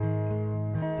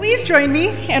Please join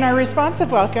me in our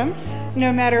responsive welcome.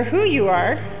 No matter who you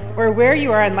are or where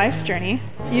you are on life's journey,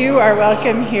 you are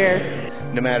welcome here.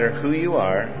 No matter who you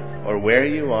are or where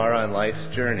you are on life's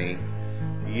journey,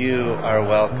 you are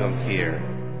welcome here.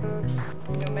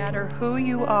 No matter who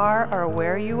you are or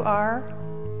where you are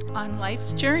on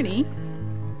life's journey,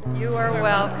 you are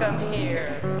welcome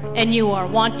here. And you are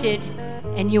wanted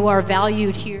and you are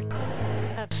valued here.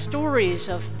 We have stories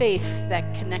of faith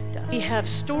that connect us. We have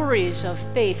stories of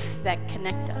faith that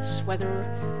connect us, whether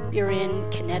you're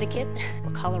in Connecticut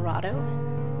or Colorado,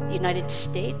 the United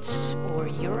States or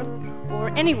Europe or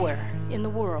anywhere in the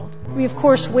world. We, of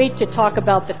course, wait to talk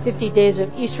about the 50 days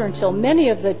of Easter until many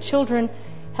of the children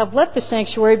have left the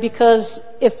sanctuary, because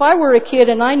if I were a kid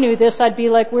and I knew this, I'd be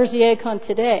like, where's the egg hunt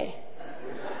today?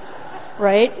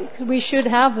 Right? We should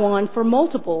have one for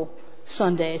multiple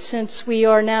Sundays, since we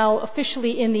are now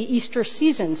officially in the Easter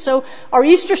season. So our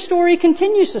Easter story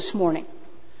continues this morning.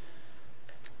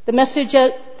 The message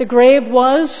at the grave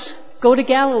was, go to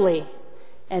Galilee,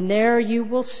 and there you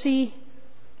will see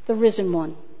the risen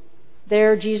one.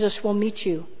 There Jesus will meet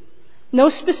you. No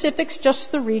specifics,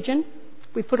 just the region.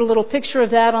 We put a little picture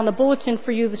of that on the bulletin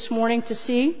for you this morning to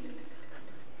see.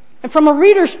 And from a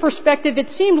reader's perspective, it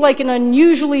seemed like an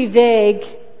unusually vague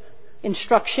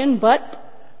instruction, but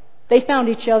they found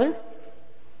each other.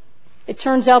 It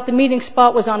turns out the meeting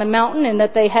spot was on a mountain and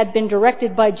that they had been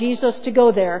directed by Jesus to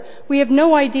go there. We have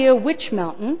no idea which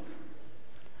mountain.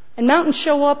 And mountains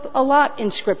show up a lot in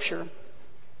Scripture.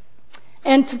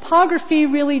 And topography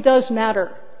really does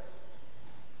matter.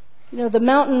 You know, the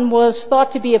mountain was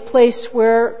thought to be a place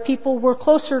where people were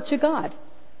closer to God.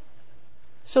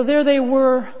 So there they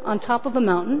were on top of a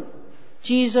mountain,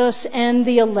 Jesus and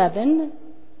the 11,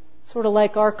 sort of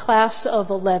like our class of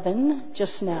 11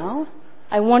 just now.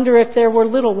 I wonder if there were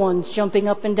little ones jumping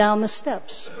up and down the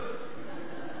steps.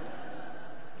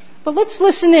 But let's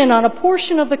listen in on a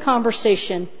portion of the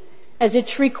conversation as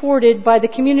it's recorded by the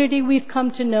community we've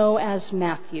come to know as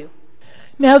Matthew.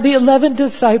 Now the 11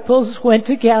 disciples went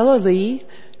to Galilee,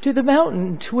 to the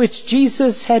mountain to which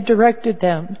Jesus had directed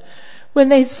them. When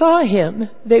they saw him,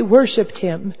 they worshipped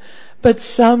him, but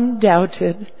some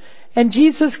doubted. And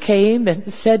Jesus came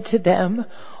and said to them,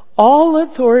 all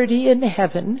authority in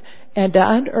heaven and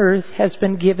on earth has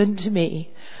been given to me.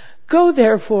 Go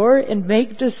therefore and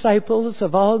make disciples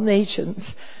of all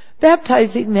nations,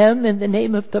 baptizing them in the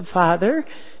name of the Father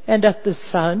and of the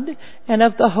Son and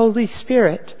of the Holy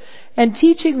Spirit, and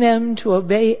teaching them to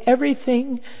obey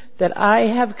everything that I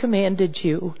have commanded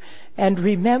you. And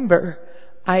remember,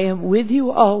 I am with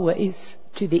you always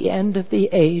to the end of the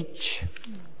age.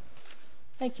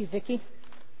 Thank you, Vicki.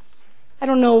 I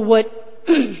don't know what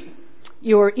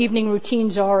your evening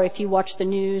routines are if you watch the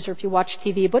news or if you watch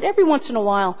TV, but every once in a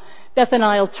while, Beth and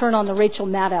I will turn on the Rachel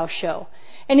Maddow show.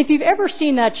 And if you've ever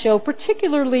seen that show,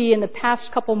 particularly in the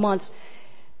past couple months,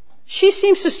 she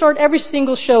seems to start every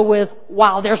single show with,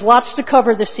 wow, there's lots to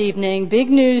cover this evening,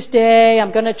 big news day,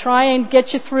 I'm going to try and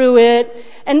get you through it.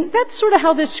 And that's sort of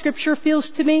how this scripture feels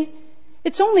to me.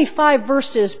 It's only 5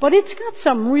 verses, but it's got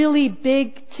some really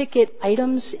big ticket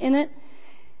items in it.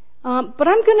 But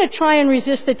I'm going to try and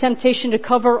resist the temptation to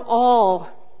cover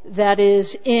all that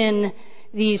is in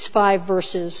these 5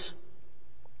 verses.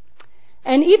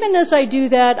 And even as I do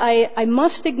that, I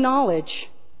must acknowledge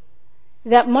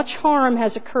that much harm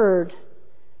has occurred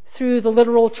through the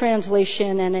literal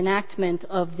translation and enactment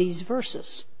of these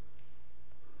verses.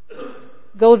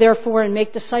 Go therefore and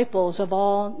make disciples of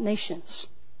all nations.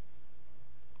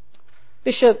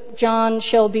 Bishop John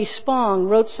Shelby Spong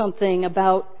wrote something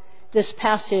about this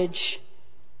passage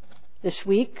this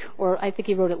week, or I think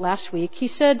he wrote it last week. He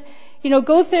said,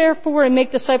 go therefore and make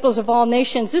disciples of all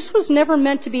nations. This was never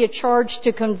meant to be a charge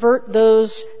to convert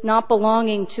those not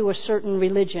belonging to a certain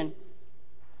religion.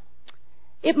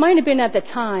 It might have been at the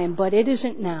time, but it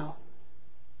isn't now.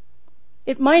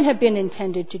 It might have been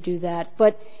intended to do that,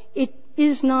 but it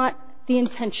is not the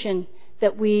intention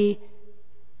that we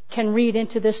can read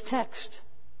into this text.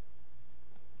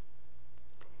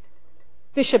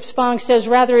 Bishop Spong says,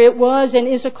 rather, it was and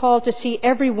is a call to see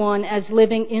everyone as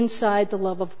living inside the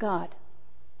love of God.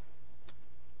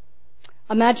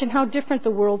 Imagine how different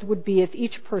the world would be if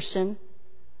each person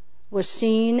was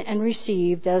seen and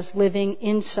received as living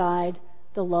inside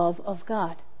the love of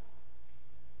God.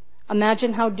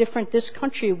 Imagine how different this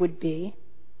country would be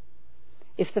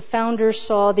if the founders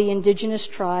saw the indigenous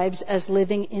tribes as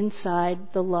living inside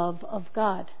the love of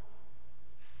God.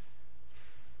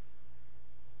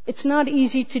 It's not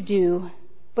easy to do,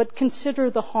 but consider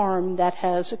the harm that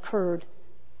has occurred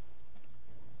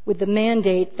with the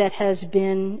mandate that has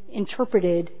been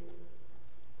interpreted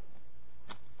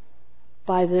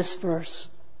by this verse.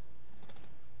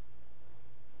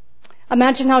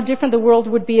 Imagine how different the world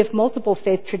would be if multiple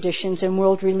faith traditions and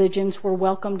world religions were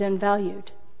welcomed and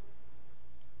valued.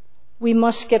 We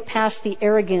must get past the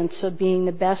arrogance of being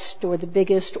the best or the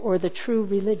biggest or the true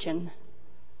religion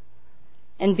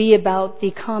and be about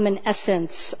the common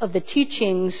essence of the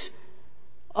teachings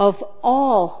of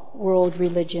all world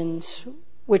religions,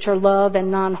 which are love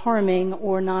and non-harming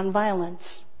or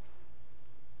non-violence.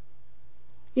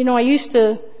 You know, I used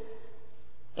to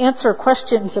answer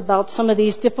questions about some of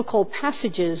these difficult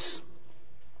passages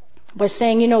by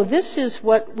saying, this is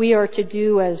what we are to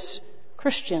do as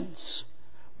Christians,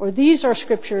 or these are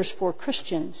scriptures for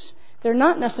Christians. They're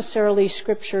not necessarily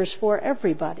scriptures for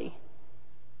everybody.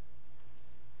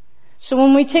 So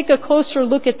when we take a closer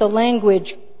look at the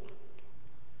language,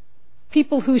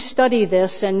 people who study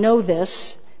this and know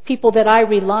this, people that I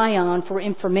rely on for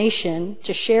information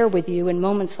to share with you in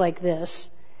moments like this,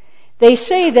 they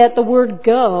say that the word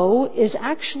go is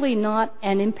actually not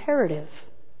an imperative.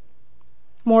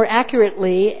 More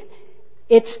accurately,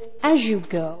 it's as you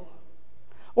go,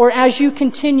 or as you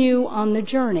continue on the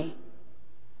journey.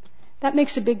 That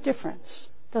makes a big difference,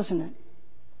 doesn't it?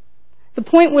 The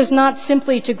point was not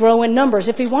simply to grow in numbers.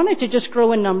 If we wanted to just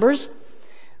grow in numbers,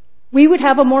 we would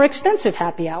have a more expensive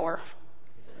happy hour.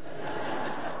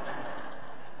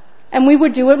 And we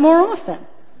would do it more often.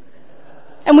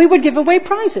 And we would give away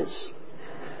prizes.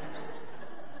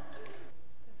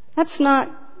 That's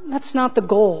not the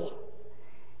goal.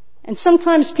 And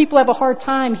sometimes people have a hard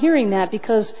time hearing that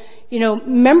because,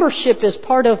 membership is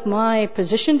part of my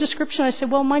position description. I say,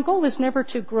 well, my goal is never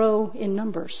to grow in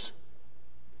numbers.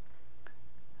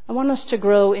 I want us to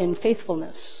grow in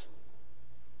faithfulness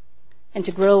and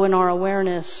to grow in our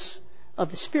awareness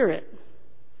of the Spirit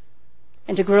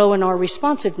and to grow in our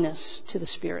responsiveness to the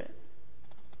Spirit.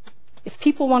 If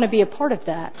people want to be a part of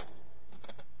that,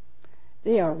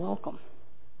 they are welcome.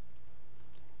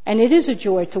 And it is a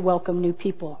joy to welcome new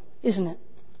people, isn't it?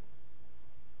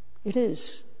 It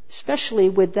is, especially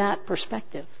with that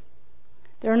perspective.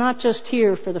 They're not just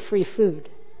here for the free food.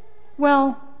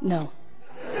 Well, no.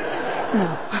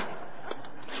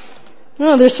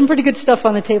 No, there's some pretty good stuff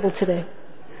on the table today.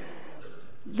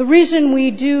 The reason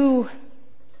we do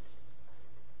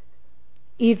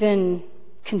even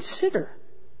consider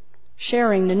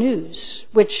sharing the news,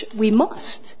 which we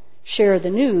must share the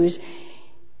news,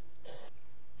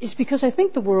 is because I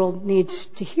think the world needs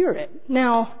to hear it.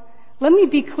 Now, let me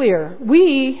be clear.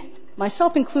 We,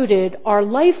 myself included, are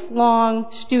lifelong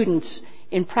students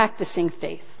in practicing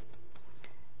faith.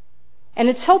 And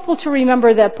it's helpful to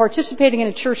remember that participating in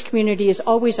a church community is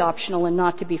always optional and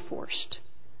not to be forced.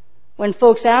 When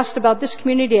folks asked about this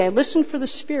community, I listened for the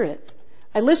Spirit.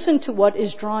 I listened to what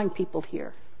is drawing people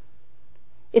here.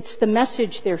 It's the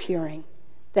message they're hearing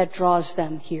that draws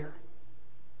them here.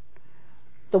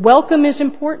 The welcome is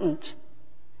important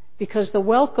because the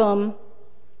welcome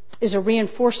is a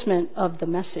reinforcement of the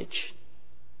message.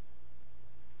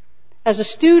 As a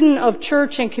student of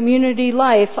church and community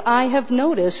life, I have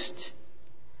noticed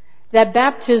that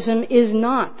baptism is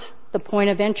not the point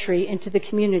of entry into the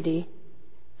community,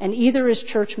 and either is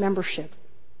church membership.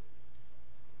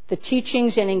 The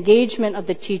teachings and engagement of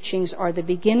the teachings are the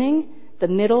beginning, the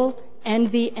middle,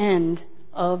 and the end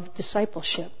of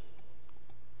discipleship.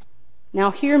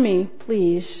 Now hear me,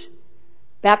 please.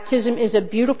 Baptism is a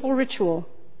beautiful ritual.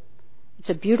 It's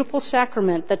a beautiful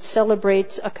sacrament that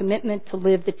celebrates a commitment to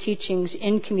live the teachings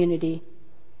in community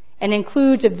and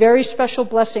includes a very special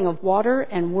blessing of water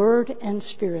and word and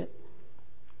spirit.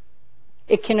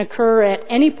 It can occur at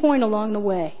any point along the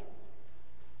way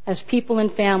as people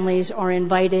and families are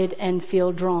invited and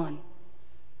feel drawn.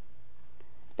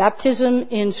 Baptism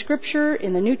in Scripture,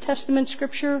 in the New Testament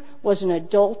Scripture, was an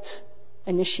adult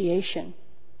initiation.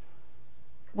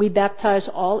 We baptize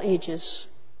all ages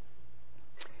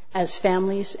as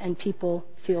families and people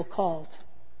feel called.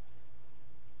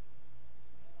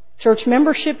 Church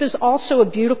membership is also a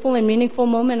beautiful and meaningful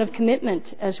moment of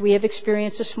commitment, as we have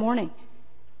experienced this morning.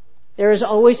 There is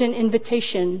always an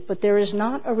invitation, but there is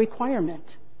not a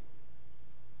requirement.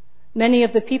 Many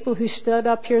of the people who stood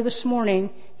up here this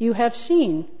morning, you have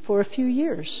seen for a few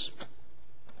years.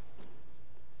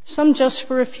 Some just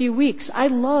for a few weeks. I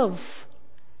love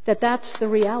that that's the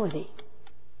reality.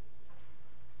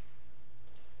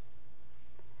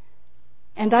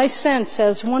 And I sense,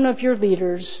 as one of your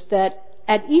leaders, that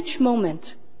at each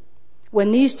moment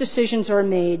when these decisions are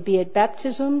made, be it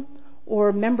baptism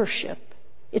or membership,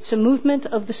 it's a movement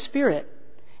of the Spirit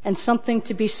and something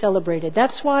to be celebrated.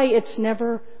 That's why it's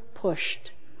never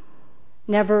pushed,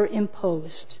 never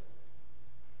imposed,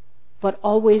 but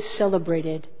always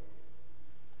celebrated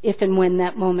if and when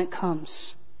that moment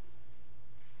comes.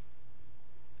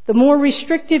 The more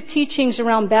restrictive teachings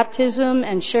around baptism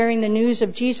and sharing the news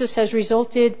of Jesus has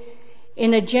resulted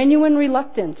in a genuine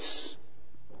reluctance.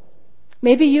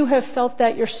 Maybe you have felt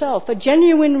that yourself, a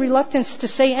genuine reluctance to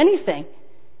say anything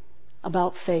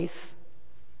about faith.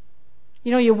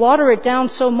 You know, you water it down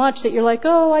so much that you're like,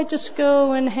 oh, I just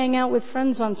go and hang out with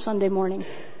friends on Sunday morning.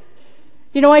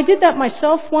 You know, I did that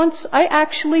myself once. I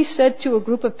actually said to a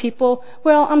group of people,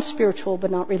 well, I'm spiritual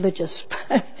but not religious.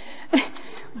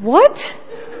 What?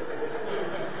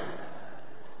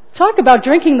 Talk about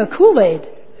drinking the Kool-Aid.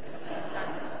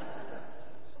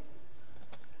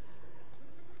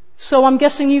 So I'm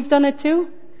guessing you've done it too?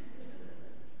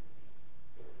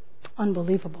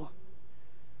 Unbelievable.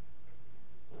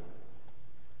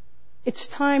 It's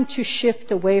time to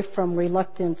shift away from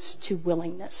reluctance to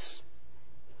willingness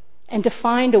and to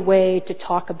find a way to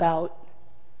talk about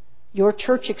your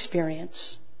church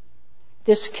experience,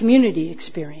 this community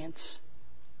experience,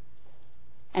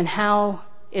 and how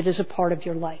it is a part of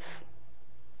your life.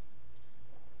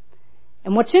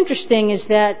 And what's interesting is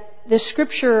that this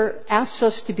scripture asks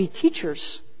us to be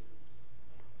teachers.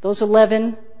 Those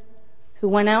 11 who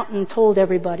went out and told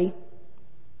everybody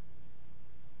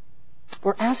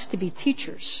were asked to be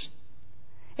teachers.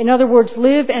 In other words,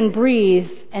 live and breathe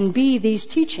and be these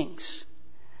teachings.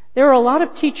 There are a lot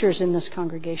of teachers in this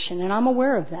congregation, and I'm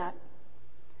aware of that.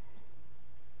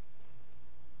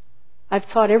 I've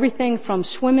taught everything from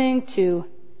swimming to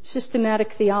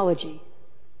systematic theology.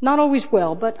 Not always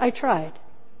well, but I tried.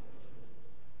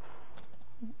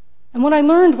 And what I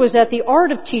learned was that the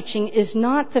art of teaching is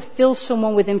not to fill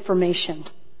someone with information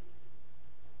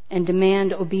and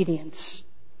demand obedience.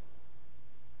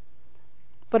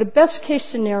 But a best case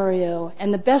scenario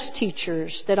and the best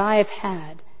teachers that I have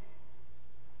had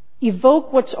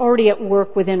evoke what's already at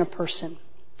work within a person.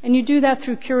 And you do that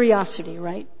through curiosity,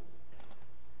 right?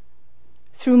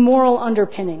 Through moral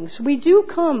underpinnings. We do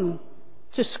come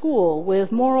to school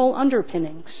with moral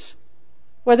underpinnings,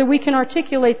 whether we can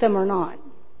articulate them or not.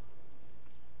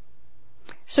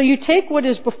 So you take what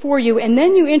is before you and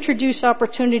then you introduce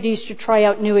opportunities to try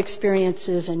out new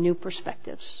experiences and new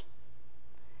perspectives.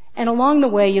 And along the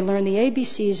way, you learn the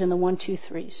ABCs and the 1, 2,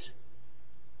 3s.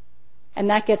 And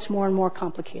that gets more and more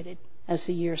complicated as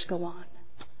the years go on.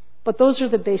 But those are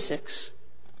the basics.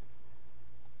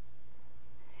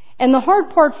 And the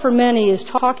hard part for many is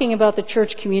talking about the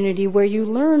church community where you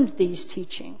learned these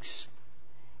teachings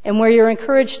and where you're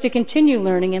encouraged to continue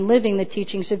learning and living the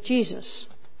teachings of Jesus.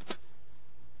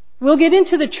 We'll get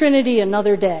into the Trinity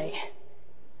another day.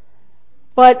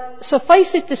 But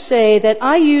suffice it to say that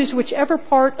I use whichever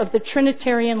part of the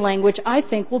Trinitarian language I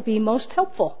think will be most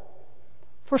helpful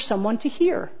for someone to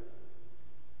hear.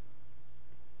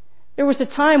 There was a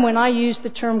time when I used the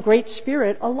term Great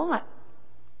Spirit a lot.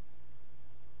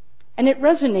 And it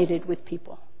resonated with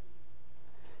people.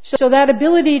 So that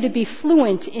ability to be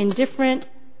fluent in different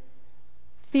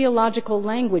theological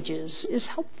languages is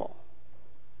helpful.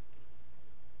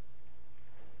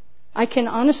 I can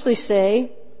honestly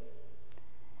say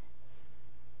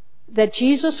that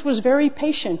Jesus was very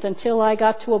patient until I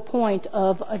got to a point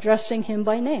of addressing him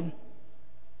by name.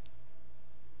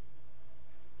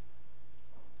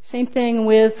 Same thing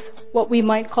with what we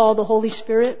might call the Holy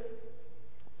Spirit,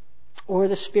 or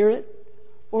the Spirit,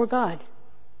 or God.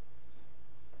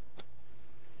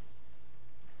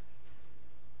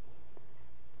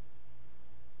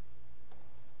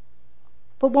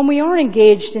 But when we are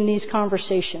engaged in these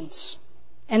conversations,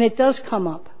 and it does come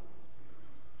up,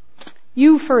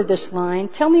 you've heard this line,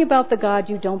 tell me about the God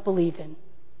you don't believe in.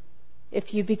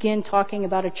 If you begin talking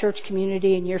about a church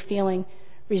community and you're feeling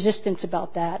resistance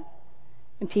about that,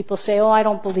 and people say, oh, I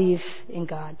don't believe in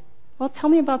God. Well, tell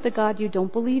me about the God you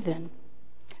don't believe in.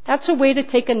 That's a way to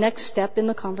take a next step in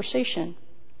the conversation.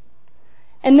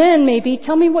 And then maybe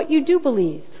tell me what you do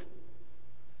believe.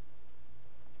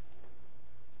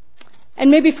 And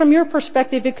maybe from your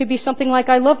perspective, it could be something like,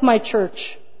 I love my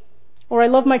church, or I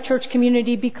love my church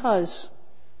community because.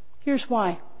 Here's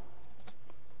why.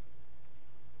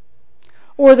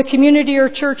 Or the community or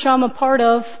church I'm a part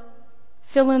of,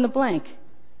 fill in the blank,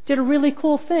 did a really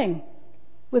cool thing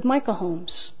with Micah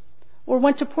Homes, or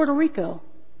went to Puerto Rico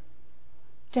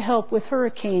to help with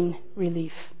hurricane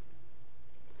relief.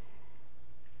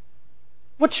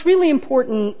 What's really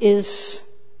important is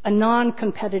a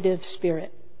non-competitive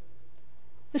spirit.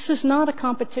 This is not a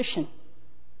competition.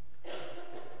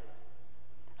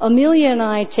 Amelia and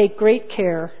I take great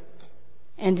care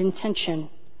and intention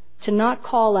to not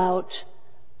call out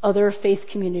other faith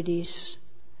communities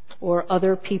or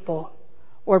other people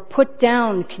or put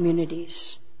down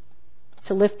communities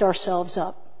to lift ourselves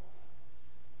up.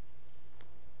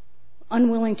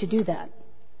 unwilling to do that.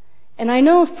 And I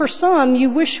know for some,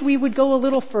 you wish we would go a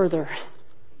little further.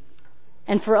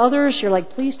 And for others, you're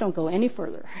like, please don't go any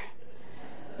further.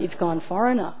 You've gone far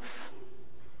enough.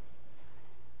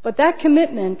 But that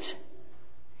commitment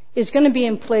is going to be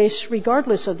in place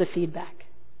regardless of the feedback.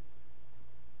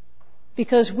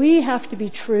 Because we have to be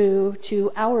true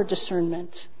to our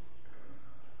discernment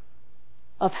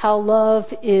of how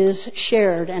love is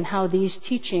shared and how these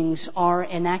teachings are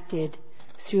enacted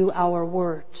through our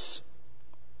words.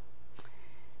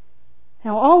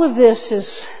 Now, all of this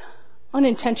is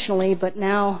unintentionally, but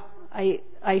now I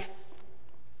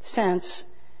sense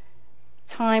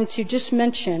time to just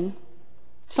mention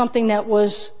something that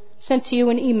was sent to you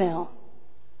in email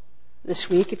this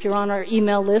week, if you're on our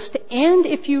email list, and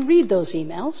if you read those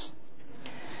emails.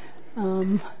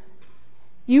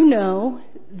 You know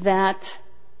that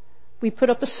we put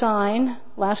up a sign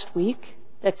last week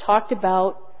that talked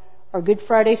about our Good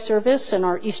Friday service and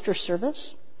our Easter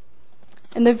service.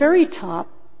 And the very top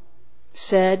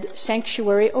said,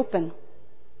 Sanctuary Open.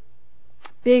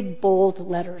 Big, bold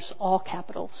letters, all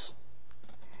capitals.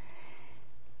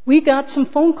 We got some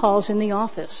phone calls in the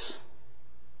office.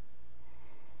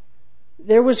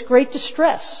 There was great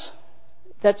distress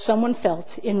that someone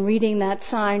felt in reading that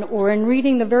sign or in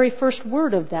reading the very first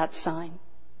word of that sign.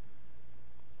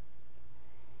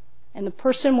 And the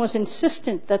person was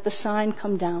insistent that the sign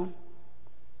come down.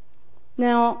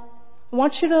 Now, I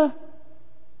want you to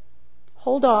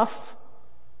hold off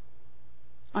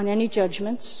on any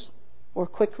judgments or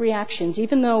quick reactions,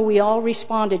 even though we all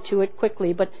responded to it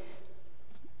quickly. But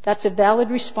that's a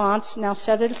valid response. Now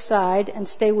set it aside and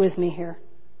stay with me here.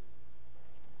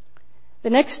 The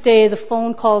next day, the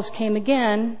phone calls came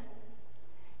again,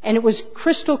 and it was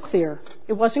crystal clear.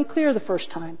 It wasn't clear the first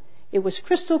time. It was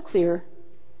crystal clear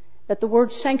that the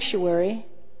word sanctuary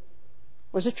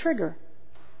was a trigger.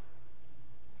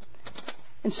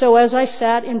 And so as I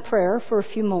sat in prayer for a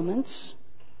few moments,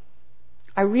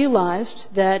 I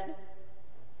realized that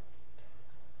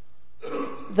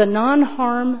the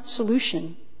non-harm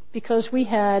solution, because we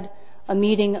had a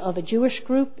meeting of a Jewish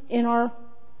group in our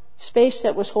space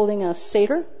that was holding a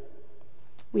Seder,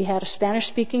 we had a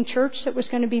Spanish-speaking church that was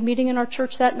going to be meeting in our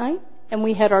church that night, and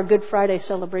we had our Good Friday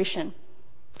celebration.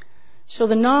 So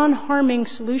the non-harming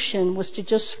solution was to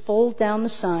just fold down the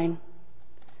sign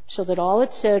so that all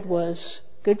it said was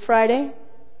Good Friday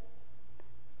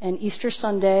and Easter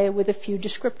Sunday with a few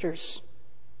descriptors.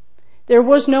 There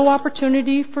was no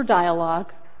opportunity for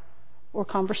dialogue or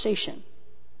conversation.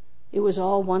 It was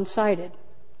all one-sided.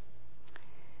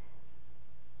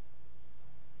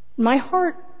 My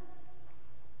heart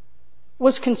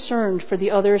was concerned for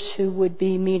the others who would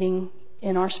be meeting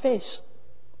in our space.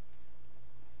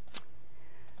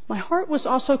 My heart was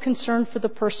also concerned for the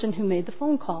person who made the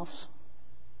phone calls.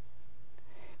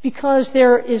 Because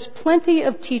there is plenty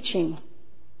of teaching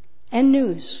and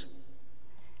news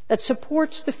that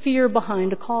supports the fear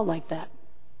behind a call like that.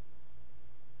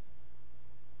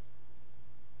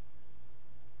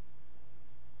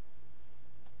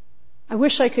 I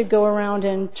wish I could go around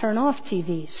and turn off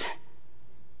TVs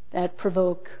that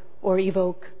provoke or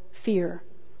evoke fear,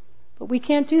 but we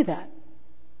can't do that.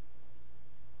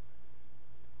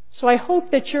 So I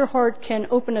hope that your heart can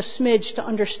open a smidge to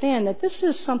understand that this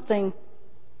is something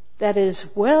that is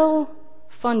well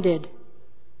funded.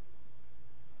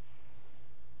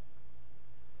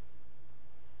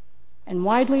 And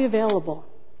widely available,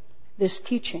 this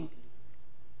teaching.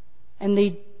 And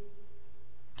the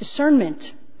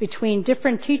discernment between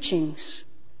different teachings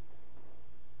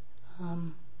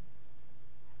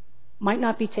might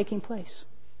not be taking place.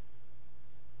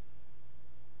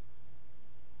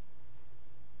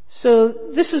 So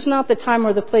this is not the time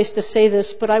or the place to say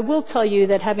this, but I will tell you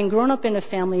that having grown up in a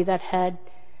family that had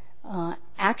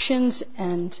actions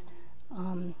and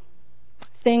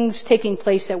things taking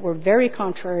place that were very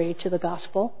contrary to the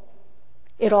gospel,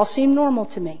 it all seemed normal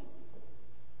to me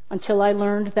until I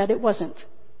learned that it wasn't.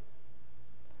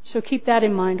 So keep that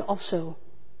in mind also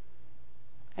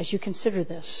as you consider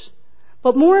this.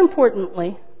 But more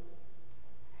importantly,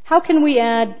 how can we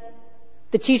add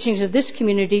the teachings of this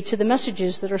community to the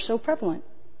messages that are so prevalent?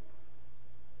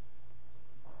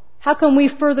 How can we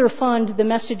further fund the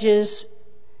messages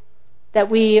that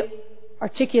we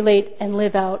articulate and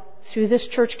live out through this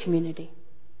church community?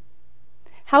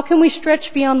 How can we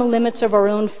stretch beyond the limits of our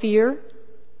own fear,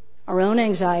 our own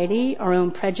anxiety, our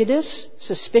own prejudice,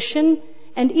 suspicion,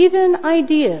 and even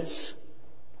ideas?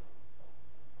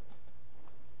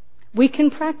 We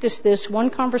can practice this one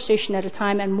conversation at a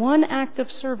time and one act of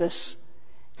service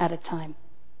at a time.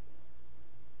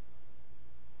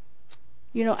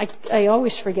 You know, I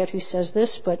always forget who says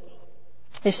this, but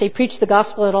They say preach the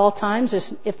gospel at all times.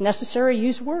 If necessary,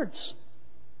 use words.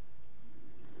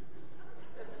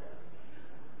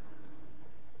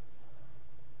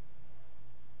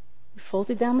 We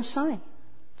folded down the sign.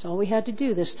 That's all we had to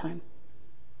do this time.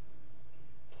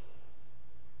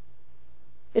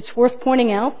 It's worth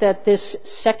pointing out that this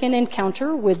second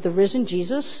encounter with the risen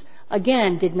Jesus,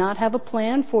 again, did not have a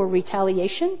plan for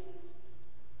retaliation.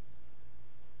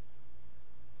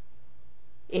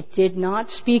 It did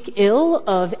not speak ill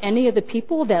of any of the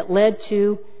people that led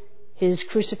to his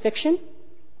crucifixion.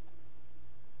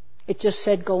 It just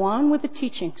said, go on with the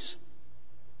teachings.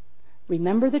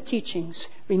 Remember the teachings.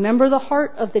 Remember the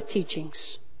heart of the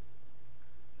teachings.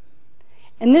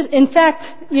 And this, in fact,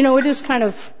 it is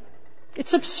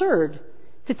it's absurd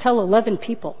to tell 11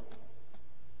 people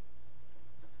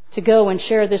to go and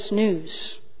share this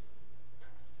news.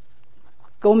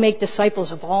 Go make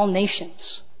disciples of all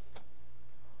nations.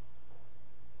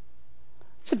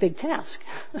 It's a big task.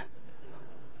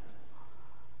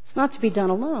 It's not to be done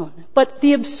alone. But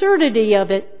the absurdity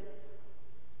of it,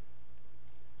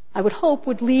 I would hope,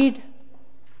 would lead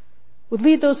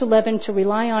those 11 to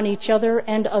rely on each other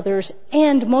and others,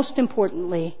 and most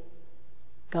importantly,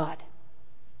 God.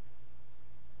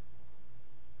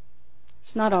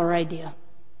 It's not our idea.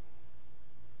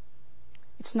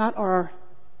 It's not our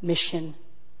mission.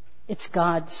 It's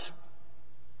God's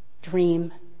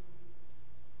dream.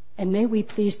 And may we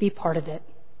please be part of it.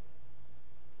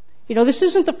 This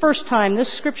isn't the first time,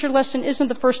 this scripture lesson isn't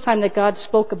the first time that God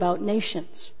spoke about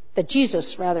nations. That Jesus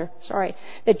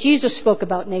spoke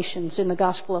about nations in the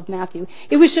Gospel of Matthew.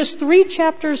 It was just 3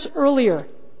 chapters earlier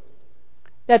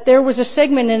that there was a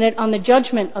segment in it on the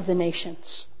judgment of the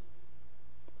nations.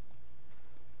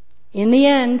 In the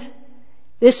end,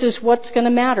 this is what's going to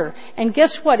matter. And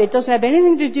guess what? It doesn't have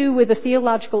anything to do with a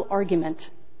theological argument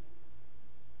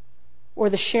or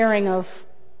the sharing of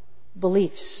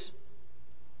beliefs,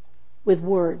 with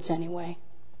words anyway.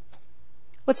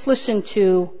 Let's listen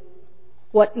to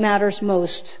what matters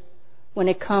most when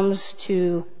it comes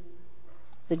to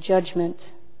the judgment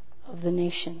of the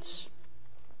nations.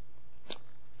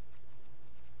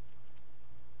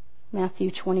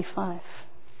 Matthew 25.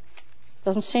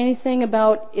 Doesn't say anything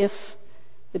about if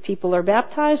the people are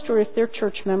baptized or if they're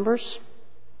church members.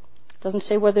 Doesn't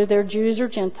say whether they're Jews or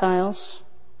Gentiles.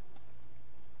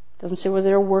 Doesn't say whether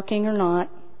they're working or not.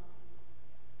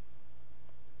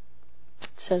 It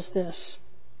says this.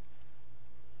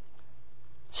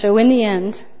 So in the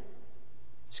end,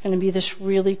 it's going to be this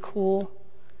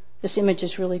image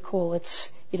is really cool. It's,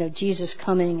 Jesus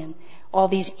coming and all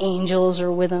these angels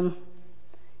are with him.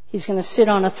 He's going to sit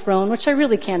on a throne, which I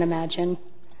really can't imagine.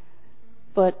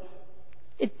 But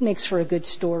it makes for a good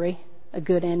story, a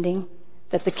good ending,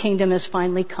 that the kingdom has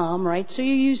finally come, right? So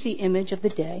you use the image of the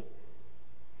day.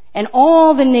 And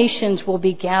all the nations will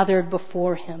be gathered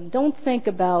before him. Don't think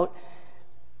about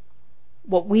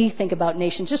what we think about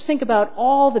nations. Just think about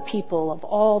all the people of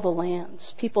all the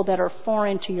lands, people that are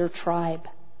foreign to your tribe.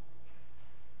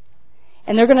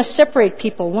 And they're going to separate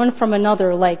people one from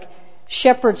another like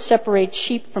shepherds separate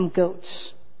sheep from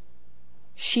goats.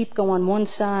 Sheep go on one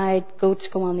side, goats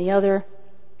go on the other.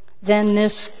 Then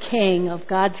this king of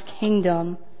God's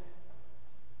kingdom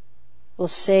will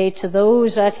say to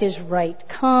those at his right,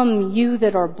 "Come, you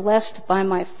that are blessed by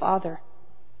my Father.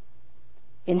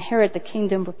 Inherit the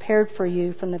kingdom prepared for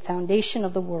you from the foundation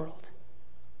of the world.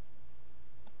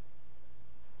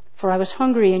 For I was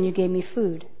hungry and you gave me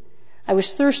food. I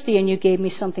was thirsty and you gave me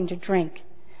something to drink.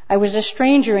 I was a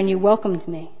stranger and you welcomed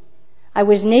me. I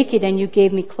was naked and you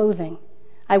gave me clothing.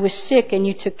 I was sick and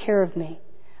you took care of me.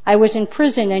 I was in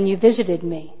prison and you visited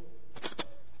me."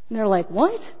 And they're like,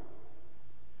 "What?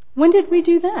 When did we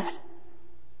do that?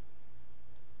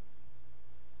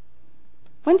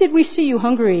 When did we see you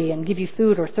hungry and give you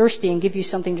food, or thirsty and give you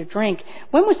something to drink?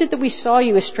 When was it that we saw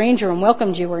you a stranger and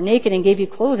welcomed you, or naked and gave you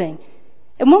clothing?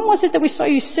 And when was it that we saw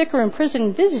you sick or in prison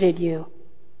and visited you?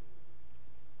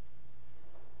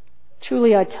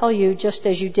 Truly I tell you, just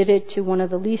as you did it to one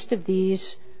of the least of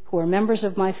these who are members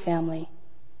of my family,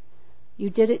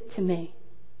 you did it to me."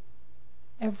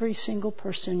 Every single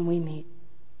person we meet.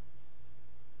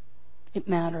 It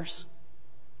matters.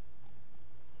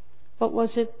 What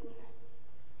was it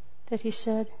that he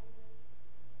said?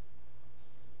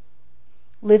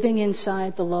 Living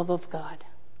inside the love of God.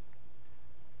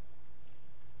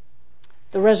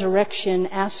 The resurrection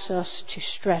asks us to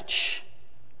stretch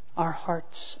our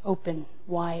hearts open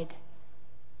wide,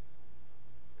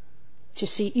 to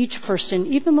see each person,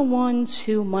 even the ones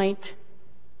who might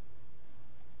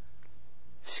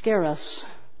scare us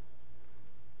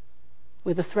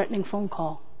with a threatening phone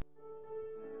call.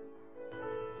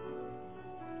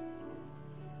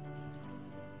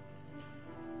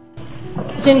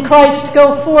 As in Christ,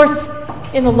 go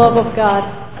forth in the love of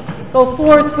God. Go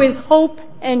forth with hope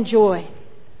and joy.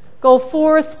 Go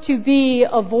forth to be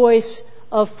a voice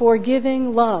of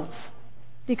forgiving love.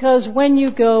 Because when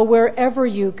you go, wherever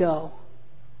you go,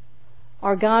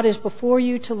 our God is before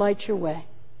you to light your way,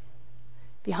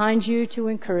 behind you to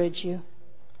encourage you,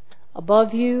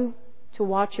 above you to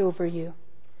watch over you,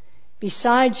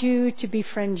 beside you to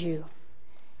befriend you,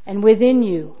 and within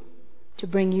you to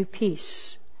bring you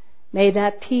peace. May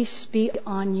that peace be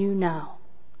on you now.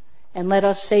 And let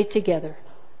us say together,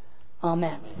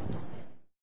 Amen.